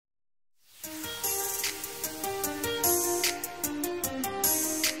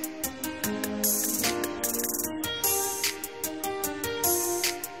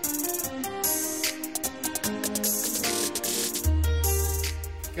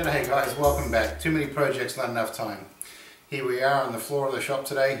G'day guys, welcome back. Too many projects, not enough time. Here we are on the floor of the shop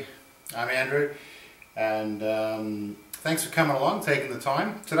today. I'm Andrew, and thanks for coming along, taking the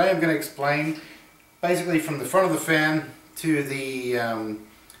time. Today I'm going to explain basically from the front of the fan to the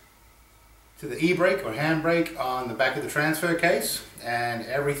e-brake or handbrake on the back of the transfer case and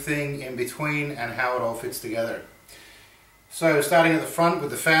everything in between and how it all fits together. So starting at the front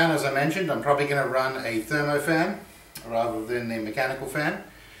with the fan, as I mentioned, I'm probably going to run a thermo fan rather than the mechanical fan.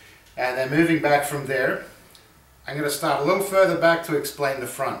 And then moving back from there, I'm going to start a little further back to explain the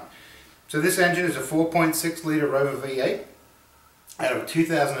front. So this engine is a 4.6 litre Rover V8 out of a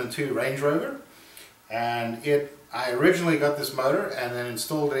 2002 Range Rover, and I originally got this motor and then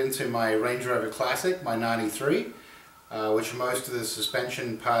installed it into my Range Rover Classic, my 93, which most of the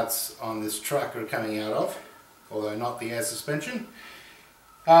suspension parts on this truck are coming out of, although not the air suspension.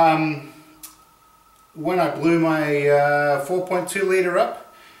 When I blew my 4.2 litre up,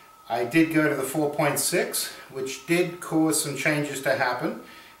 I did go to the 4.6, which did cause some changes to happen.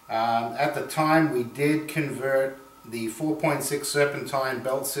 At the time we did convert the 4.6 serpentine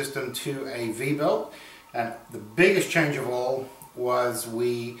belt system to a V-belt, and the biggest change of all was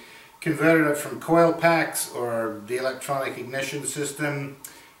we converted it from coil packs or the electronic ignition system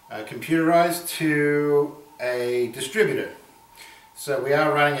computerized to a distributor. So we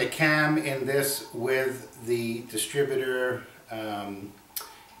are running a cam in this with the distributor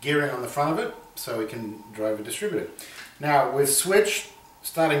gearing on the front of it, so we can drive a distributor. Now we've switched,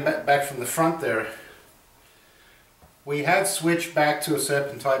 starting back from the front there, we have switched back to a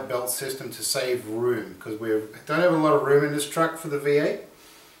serpentine belt system to save room, because we don't have a lot of room in this truck for the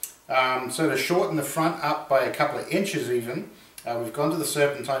V8. So to shorten the front up by a couple of inches even, we've gone to the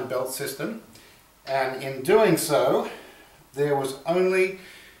serpentine belt system, and in doing so there was only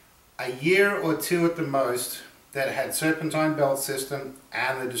a year or two at the most that had serpentine belt system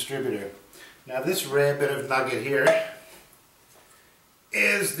and the distributor. Now this rare bit of nugget here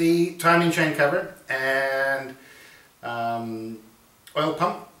is the timing chain cover and oil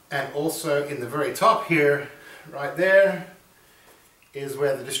pump, and also in the very top here, right there, is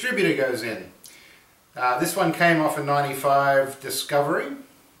where the distributor goes in. This one came off a 95 Discovery,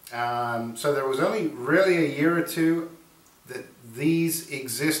 so there was only really a year or two that these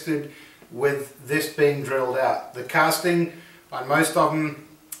existed with this being drilled out. The casting on most of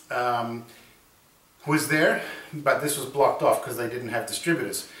them was there, but this was blocked off because they didn't have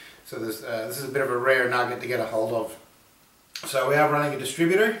distributors. So this is a bit of a rare nugget to get a hold of. So we are running a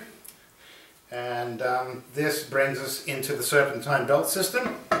distributor, and this brings us into the serpentine belt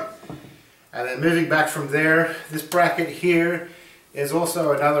system. And then moving back from there, this bracket here is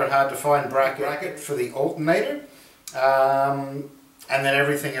also another hard to find bracket for the alternator. And then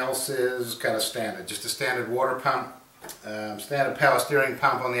everything else is kind of standard, just a standard water pump, standard power steering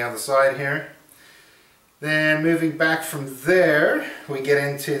pump on the other side here. Then moving back from there, we get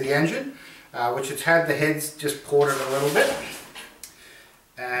into the engine, which has had the heads just ported a little bit.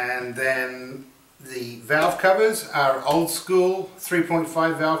 And then the valve covers are old school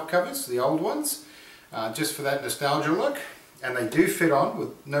 3.5 valve covers, the old ones, just for that nostalgia look. And they do fit on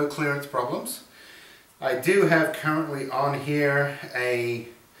with no clearance problems. I do have currently on here a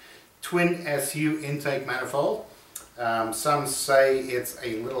twin SU intake manifold. Some say it's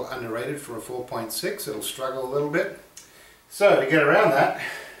a little underrated for a 4.6, it'll struggle a little bit. So to get around that,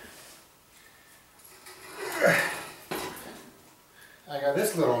 I got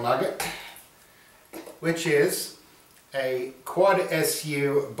this little nugget, which is a quad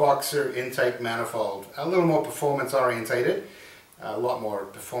SU boxer intake manifold. A little more performance orientated, a lot more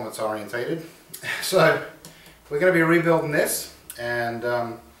performance orientated. So we're going to be rebuilding this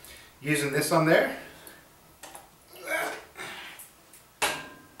and using this on there.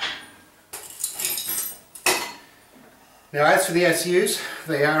 Now as for the SUs,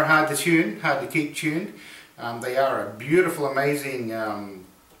 they are hard to tune, hard to keep tuned. They are a beautiful, amazing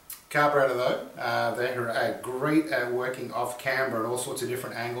carburetor though. They are great at working off camber and all sorts of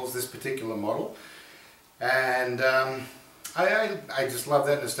different angles, this particular model. And I just love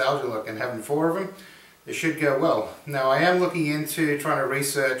that nostalgia look, and having 4 of them, it should go well. Now I am looking into trying to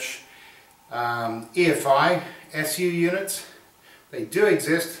research EFI SU units. They do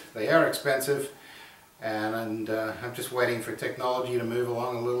exist, they are expensive, and I'm just waiting for technology to move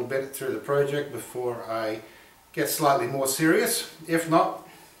along a little bit through the project before I get slightly more serious. If not,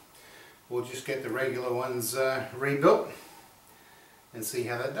 we'll just get the regular ones rebuilt and see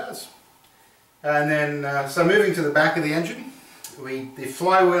how that does. And then, so moving to the back of the engine, the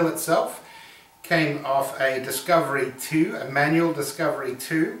flywheel itself came off a Discovery 2, a manual Discovery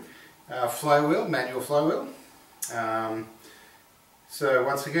 2 flywheel, manual flywheel. So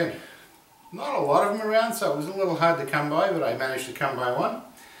once again, not a lot of them around, so it was a little hard to come by, but I managed to come by one.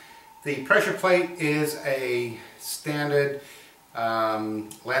 The pressure plate is a standard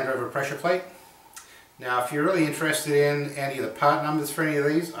Land Rover pressure plate. Now if you're really interested in any of the part numbers for any of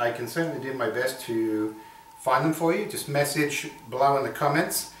these, I can certainly do my best to find them for you. Just message below in the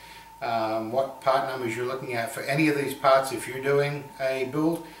comments what part numbers you're looking at for any of these parts if you're doing a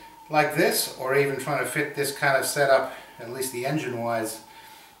build like this, or even trying to fit this kind of setup, at least the engine wise,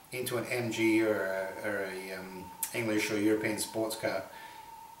 into an MG or a English or European sports car.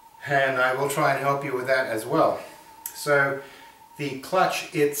 And I will try and help you with that as well. So the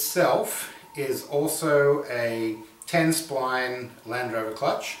clutch itself is also a 10 spline Land Rover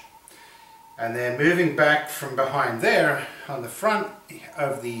clutch. And then moving back from behind there, on the front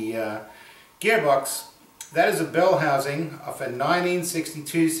of the gearbox, that is a bell housing of a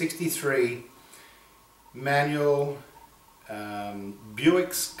 1962-63 manual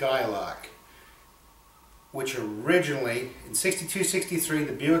Buick Skylark, which originally, in 62-63,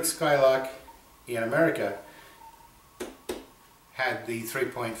 the Buick Skylark in America had the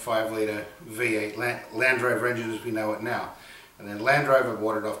 3.5 litre V8 Land Rover engine as we know it now. And then Land Rover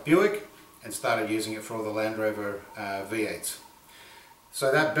bought it off Buick and started using it for all the Land Rover V8s. So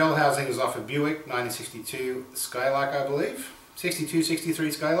that bell housing is off a Buick 1962 Skylark, I believe.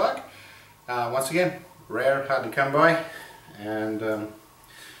 62-63 Skylark. Once again, rare, hard to come by, and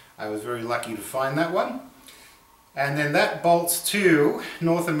I was very lucky to find that one. And then that bolts to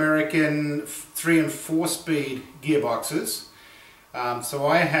North American 3 and 4 speed gearboxes. So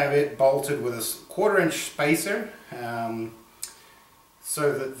I have it bolted with a 1/4 inch spacer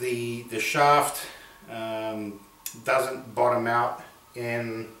so that the shaft doesn't bottom out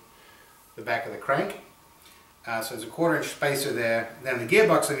in the back of the crank. So there's a 1/4 inch spacer there. Then the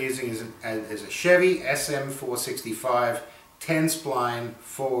gearbox I'm using is a Chevy SM465 10 spline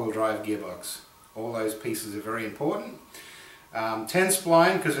 4-wheel drive gearbox. All those pieces are very important. 10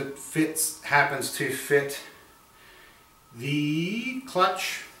 spline because it happens to fit the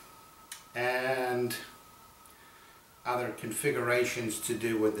clutch and other configurations to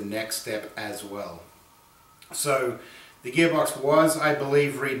do with the next step as well. So the gearbox was, I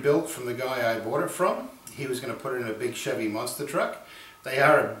believe, rebuilt from the guy I bought it from. He was going to put it in a big Chevy monster truck. They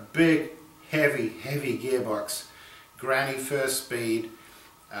are a big, heavy gearbox. Granny first speed.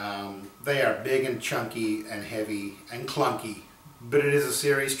 They are big and chunky and heavy and clunky. But it is a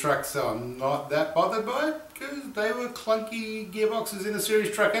series truck, so I'm not that bothered by it, because they were clunky gearboxes in a series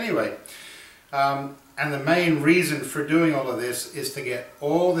truck anyway. And the main reason for doing all of this is to get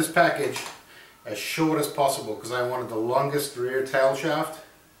all this package as short as possible, because I wanted the longest rear tail shaft,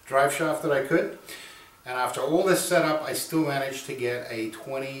 drive shaft that I could. And after all this setup, I still managed to get a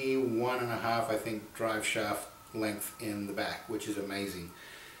 21.5, I think, drive shaft length in the back, which is amazing.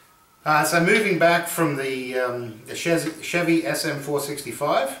 So moving back from the Chevy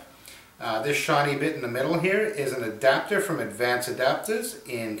SM465, this shiny bit in the middle here is an adapter from Advanced Adapters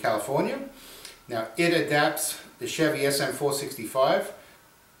in California. Now it adapts the Chevy SM465,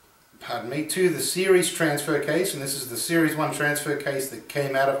 pardon me, to the series transfer case, and this is the Series 1 transfer case that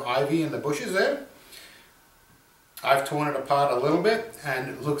came out of Ivy in the bushes there. I've torn it apart a little bit, and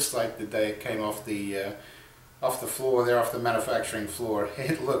it looks like the day it came off the floor there, off the manufacturing floor.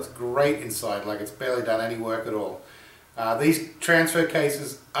 It looks great inside, like it's barely done any work at all. These transfer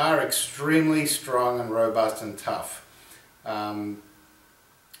cases are extremely strong and robust and tough.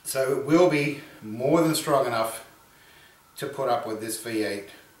 So it will be more than strong enough to put up with this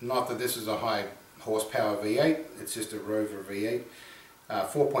V8. Not that this is a high horsepower V8, it's just a Rover V8.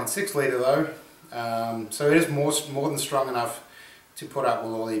 4.6 litre though, so it is more than strong enough to put up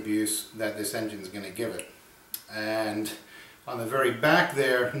with all the abuse that this engine is going to give it. And on the very back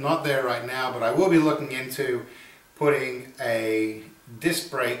there, not there right now, but I will be looking into putting a disc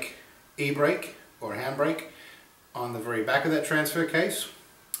brake, e-brake or handbrake on the very back of that transfer case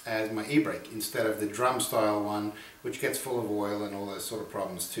as my e-brake instead of the drum style one, which gets full of oil and all those sort of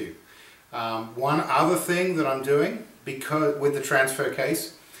problems too. One other thing that I'm doing with the transfer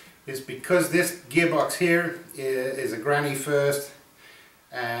case is because this gearbox here is a granny first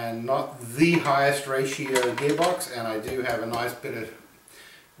and not the highest ratio gearbox, and I do have a nice bit of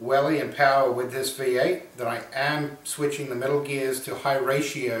welly and power with this V8, that I am switching the middle gears to high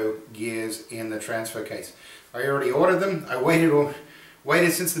ratio gears in the transfer case. I already ordered them. I waited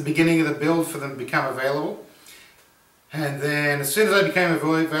since the beginning of the build for them to become available, and then as soon as they became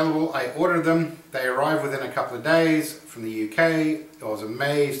available I ordered them. They arrived within a couple of days from the UK. I was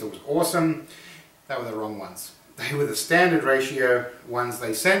amazed, it was awesome. They were the wrong ones. They were the standard ratio ones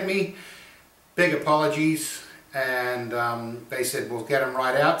they sent me. Big apologies. and they said we'll get them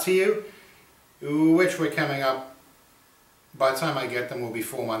right out to you, which we're coming up, by the time I get them will be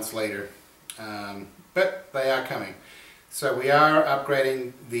 4 months later, but they are coming. So we are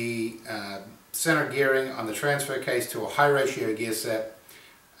upgrading the center gearing on the transfer case to a high ratio gear set,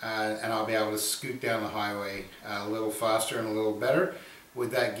 and I'll be able to scoot down the highway a little faster and a little better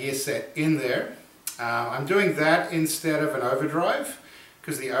with that gear set in there. I'm doing that instead of an overdrive,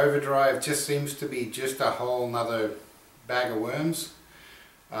 because the overdrive just seems to be just a whole nother bag of worms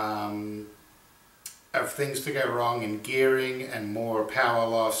of things to go wrong in gearing and more power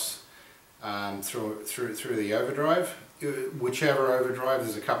loss through the overdrive. Whichever overdrive,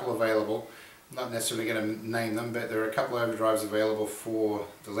 there's a couple available. I'm not necessarily going to name them, but there are a couple of overdrives available for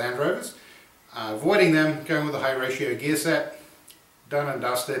the Land Rovers. Avoiding them, going with a high ratio gear set, done and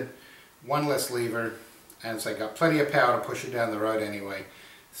dusted, one less lever, and it's got plenty of power to push it down the road anyway.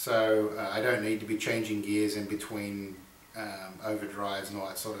 So I don't need to be changing gears in between overdrives and all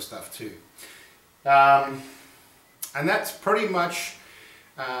that sort of stuff too. And that's pretty much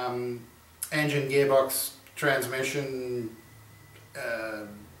engine, gearbox, transmission,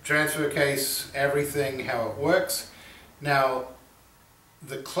 transfer case, everything, how it works. Now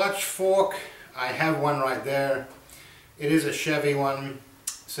the clutch fork, I have one right there. It is a Chevy one,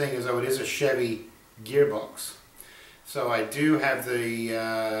 seeing as though it is a Chevy gearbox. So I do have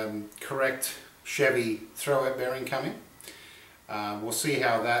the correct Chevy throwout bearing coming. We'll see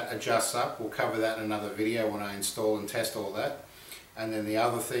how that adjusts up. We'll cover that in another video when I install and test all that. And then the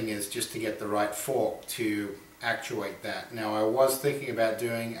other thing is just to get the right fork to actuate that. Now I was thinking about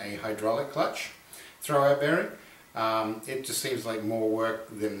doing a hydraulic clutch throwout bearing. It just seems like more work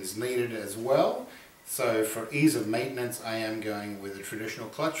than is needed as well. So for ease of maintenance, I am going with a traditional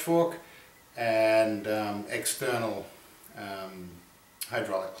clutch fork and external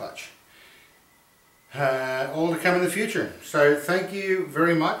hydraulic clutch. All to come in the future. So thank you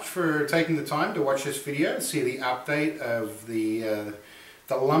very much for taking the time to watch this video, see the update of the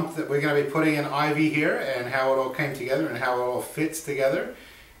lump that we're going to be putting in Ivy here, and how it all came together and how it all fits together.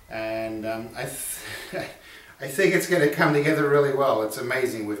 And I think it's going to come together really well. It's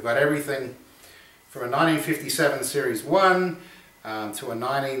amazing. We've got everything from a 1957 Series 1 to a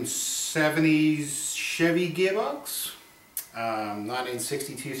 1970s Chevy gearbox,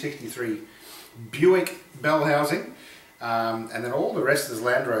 1962-63 Buick bell housing, and then all the rest is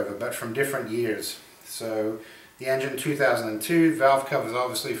Land Rover, but from different years. So the engine 2002, valve covers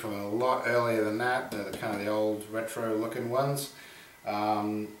obviously from a lot earlier than that. They're kind of the old retro looking ones.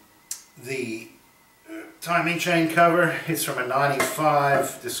 The timing chain cover is from a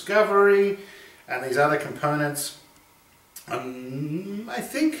 95 Discovery, and these other components, I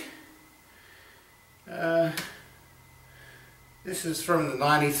think this is from the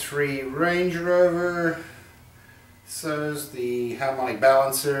 93 Range Rover. So is the harmonic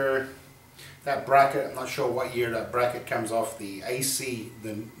balancer. That bracket, I'm not sure what year that bracket comes off, the AC,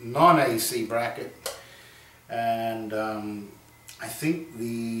 the non-AC bracket. And I think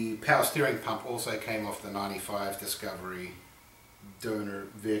the power steering pump also came off the 95 Discovery donor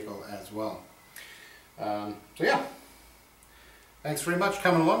vehicle as well. So yeah, thanks very much for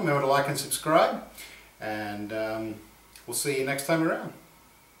coming along. Remember to like and subscribe, and we'll see you next time around.